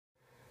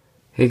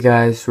Hey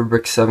guys,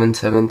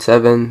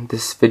 Rubric777.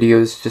 This video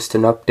is just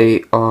an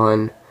update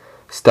on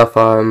stuff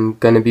I'm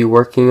going to be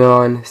working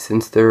on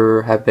since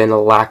there have been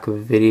a lack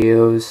of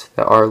videos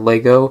that are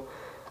LEGO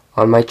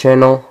on my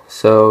channel.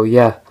 So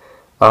yeah,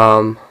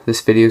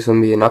 this video is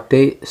going to be an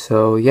update.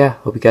 So yeah,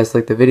 hope you guys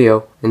like the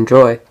video.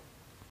 Enjoy!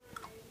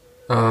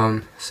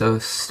 So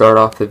start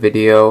off the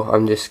video,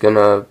 I'm just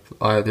gonna,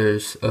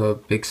 there's a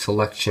big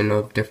selection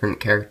of different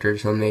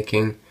characters I'm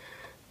making.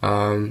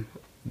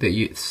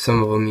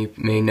 Some of them you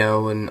may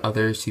know and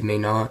others you may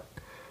not.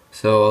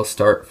 So I'll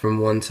start from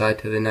one side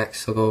to the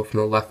next. I'll go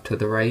from the left to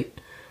the right.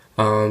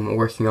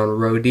 Working on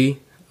Rhodey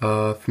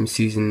from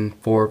season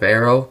 4 of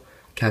Arrow.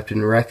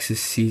 Captain Rex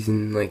is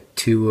season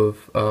 2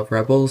 of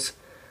Rebels.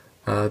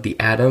 The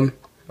Atom,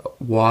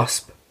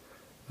 Wasp,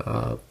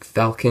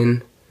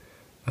 Falcon,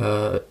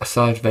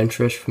 Asajj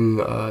Ventress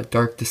from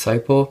Dark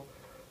Disciple,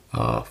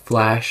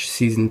 Flash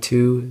season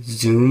 2,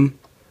 Zoom,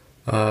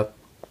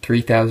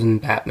 3000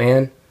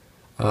 Batman,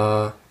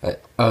 a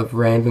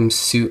random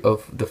suit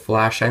of the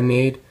Flash I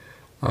made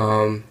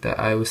that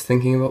I was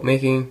thinking about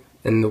making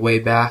in the way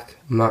back.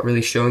 I'm not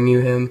really showing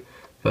you him,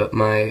 but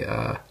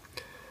my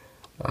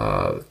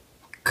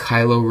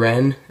Kylo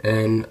Ren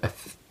and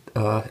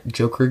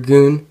Joker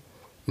Goon,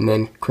 and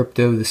then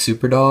Crypto the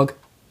Superdog.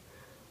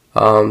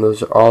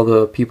 Those are all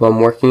the people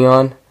I'm working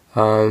on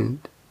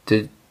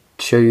to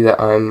show you that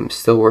I'm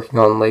still working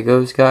on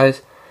Legos,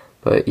 guys.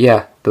 But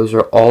yeah, those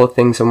are all the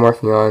things I'm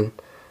working on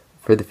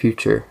for the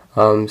future.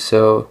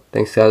 So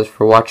thanks guys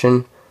for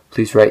watching.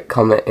 Please rate,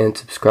 comment, and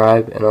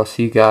subscribe, and I'll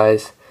see you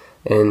guys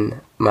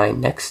in my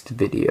next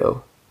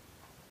video.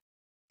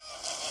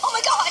 Oh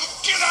my god!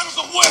 Get out of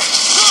the way!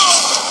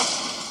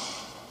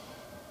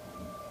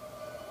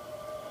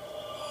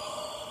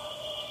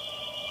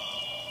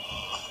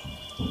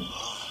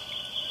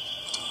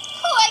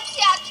 Poor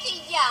Captain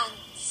Young.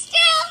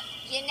 Still,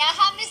 you know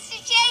how